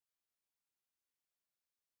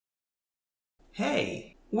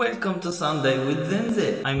Hey, welcome to Sunday with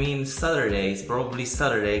ZenZed. I mean Saturdays, probably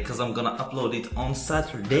Saturday because I'm gonna upload it on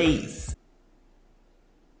Saturdays.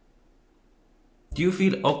 Do you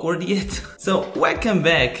feel awkward yet? So welcome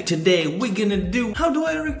back. Today we're gonna do how do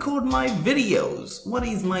I record my videos? What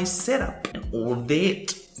is my setup and all that.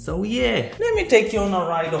 So yeah, let me take you on a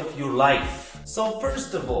ride of your life. So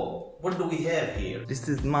first of all, what do we have here? This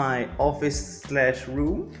is my office /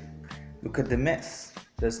 room. Look at the mess.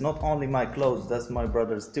 That's not only my clothes, that's my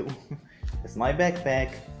brother's too. It's my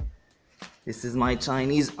backpack. This is my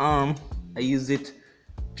Chinese arm. I use it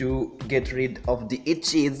to get rid of the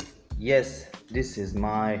itches. Yes, this is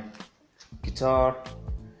my guitar.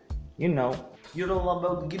 You know, you're all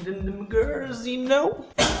about getting them girls, you know.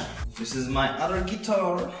 This is my other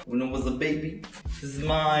guitar when I was a baby. This is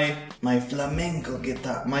my flamenco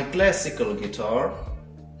guitar, my classical guitar.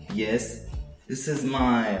 Yes, this is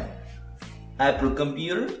my Apple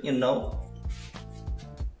computer, you know,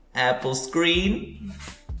 Apple screen,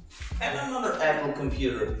 and another Apple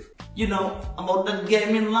computer. You know about that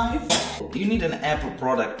gaming life? You need an Apple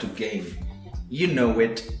product to game. You know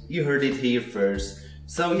it, you heard it here first.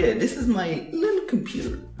 So yeah, this is my little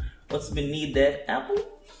computer. What's beneath that Apple?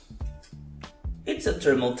 It's a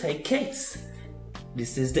Thermaltake case.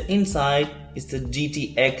 This is the inside. It's a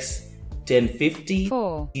GTX 1050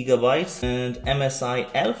 gigabytes and MSI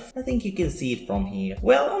ELF. I think you can see it from here.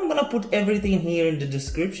 Well, I'm gonna put everything here in the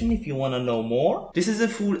description if you wanna know more. This is a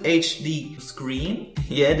full HD screen.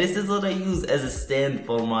 Yeah, this is what I use as a stand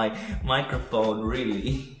for my microphone,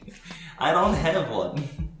 really. I don't have one.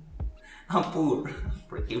 I'm poor,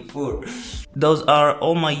 freaking poor. Those are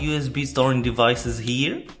all my USB storing devices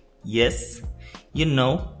here. Yes, you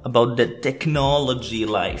know about the technology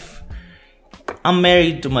life. I'm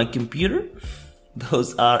married to my computer.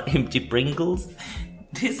 Those are empty Pringles.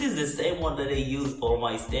 This is the same one that I use for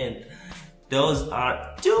my stand. Those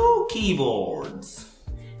are 2 keyboards.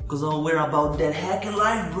 Cause we're about that hacking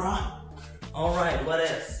life, bro. Alright, what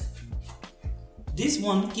else? This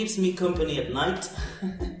one keeps me company at night.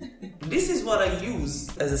 This is what I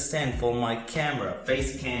use as a stand for my camera,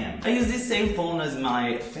 face cam. I use this same phone as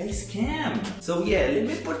my face cam. So yeah, let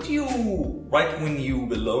me put you right when you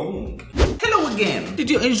belong. Hello again! Did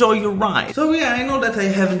you enjoy your ride? So yeah, I know that I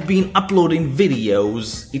haven't been uploading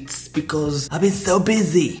videos. It's because I've been so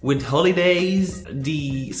busy with holidays,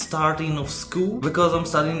 the starting of school, because I'm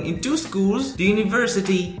studying in 2 schools, the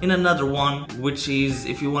university in another one, which is,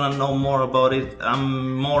 if you want to know more about it,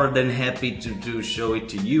 I'm more than happy to show it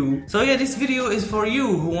to you. So yeah, this video is for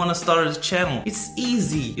you who want to start a channel. It's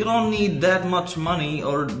easy. You don't need that much money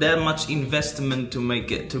or that much investment to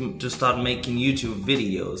make it to start making YouTube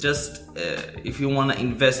videos. Just if you want to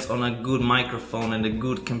invest on a good microphone and a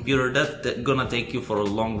good computer, that's gonna take you for a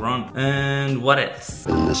long run. And what else?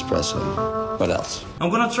 An espresso. What else? I'm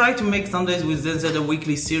gonna try to make Sundays with ZenZed a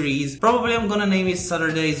weekly series. Probably I'm gonna name it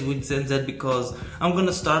Saturdays with ZenZed because I'm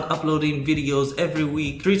gonna start uploading videos every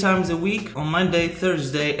week, 3 times a week, on Monday,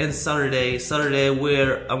 Thursday and Saturday. Saturday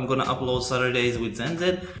where I'm gonna upload Saturdays with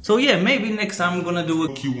ZenZed. So yeah, maybe next time I'm gonna do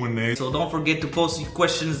a Q&A. So don't forget to post your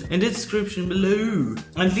questions in the description below.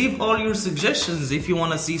 And leave all your suggestions if you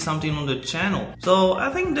wanna see something on the channel. So I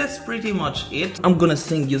think that's pretty much it. I'm gonna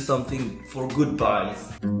sing you something for goodbyes.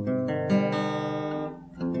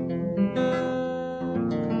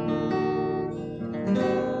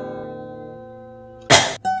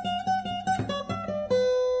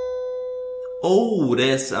 Oh,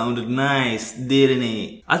 that sounded nice, didn't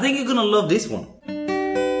it? I think you're gonna love this one.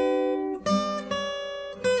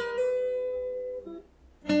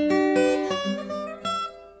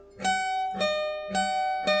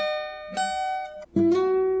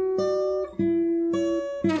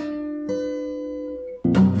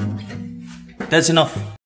 That's enough.